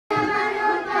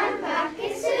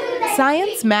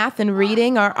Science, math, and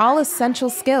reading are all essential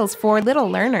skills for little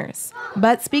learners.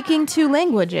 But speaking two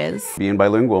languages, being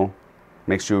bilingual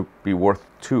makes you be worth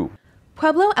two.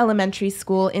 Pueblo Elementary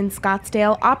School in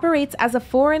Scottsdale operates as a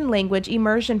foreign language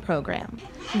immersion program.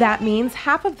 That means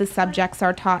half of the subjects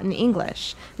are taught in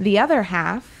English, the other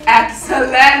half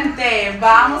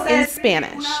in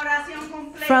Spanish.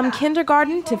 From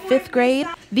kindergarten to 5th grade,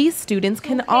 these students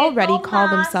can already call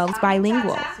themselves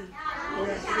bilingual.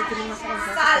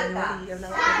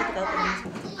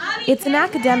 It's an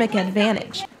academic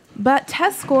advantage, but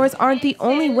test scores aren't the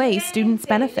only way students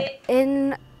benefit.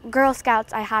 In Girl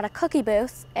Scouts, I had a cookie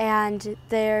booth, and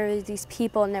there were these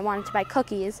people and they wanted to buy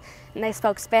cookies, and they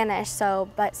spoke Spanish,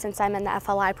 but since I'm in the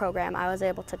FLI program, I was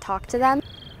able to talk to them.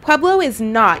 Pueblo is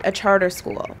not a charter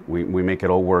school. We make it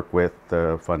all work with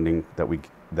the funding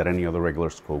that any other regular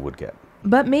school would get.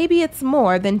 But maybe it's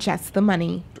more than just the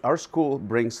money. Our school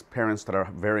brings parents that are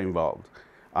very involved.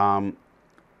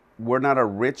 We're not a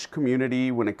rich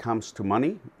community when it comes to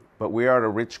money, but we are a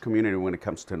rich community when it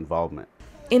comes to involvement.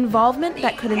 Involvement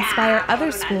that could inspire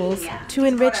other schools to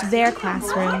enrich their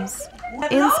classrooms.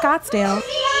 In Scottsdale,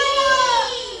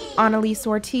 Analise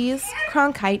Ortiz,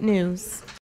 Cronkite News.